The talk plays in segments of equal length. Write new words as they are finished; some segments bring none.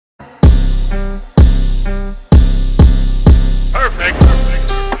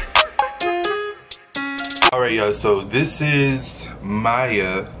Alright y'all, so this is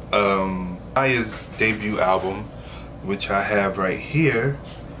Maya's debut album, which I have right here.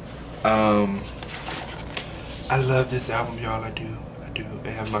 I love this album, y'all. I do.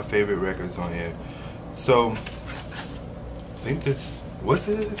 They have my favorite records on here. So I think this was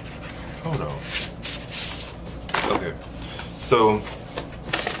it. Hold on. Okay, so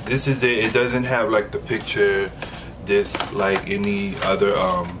this is it. It doesn't have like the picture disc like any other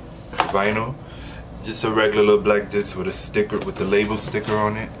vinyl. Just a regular little black disc with a sticker, with the label sticker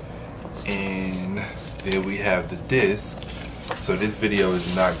on it. And then we have the disc. So this video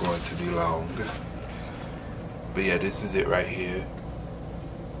is not going to be long. But yeah, this is it right here.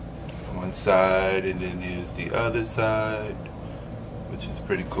 One side, and then here's the other side, which is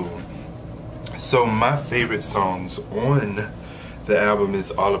pretty cool. So my favorite songs on the album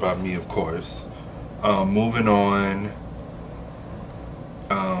is All About Me, of course. Moving On.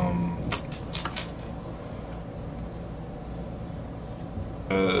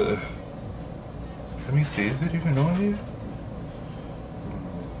 Let me see, is it even on here?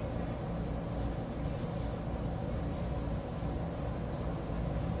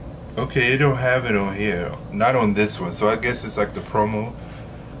 Okay, it don't have it on here. Not on this one, so I guess it's like the promo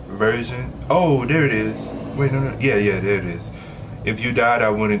version. Oh, there it is. Wait, no. Yeah, there it is. If You Died, I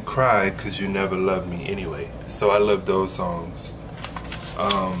Wouldn't Cry, 'Cause You Never Loved Me Anyway. So I love those songs.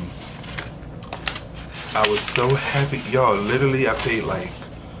 I was so happy. Y'all, literally, I paid like,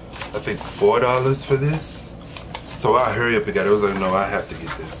 I think $4 for this. So I hurry up and got it. I was like, no, I have to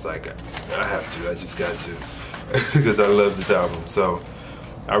get this. Like, I have to. I just got to. Because I love this album. So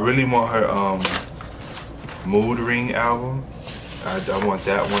I really want her Mood Ring album. I want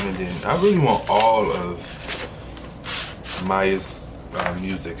that one, and then I really want all of Maya's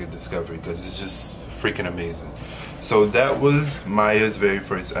music and discovery, because it's just freaking amazing. So that was Maya's very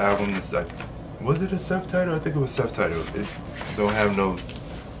first album. It's like, was it a subtitle? I think it was subtitled. It don't have no,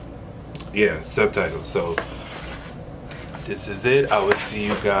 yeah, subtitle. So this is it. I will see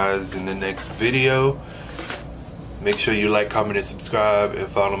you guys in the next video. Make sure you like, comment, and subscribe, and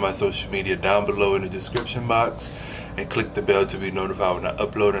follow my social media down below in the description box, and click the bell to be notified when I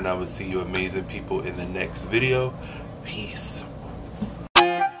upload, and I will see you amazing people in the next video. Peace.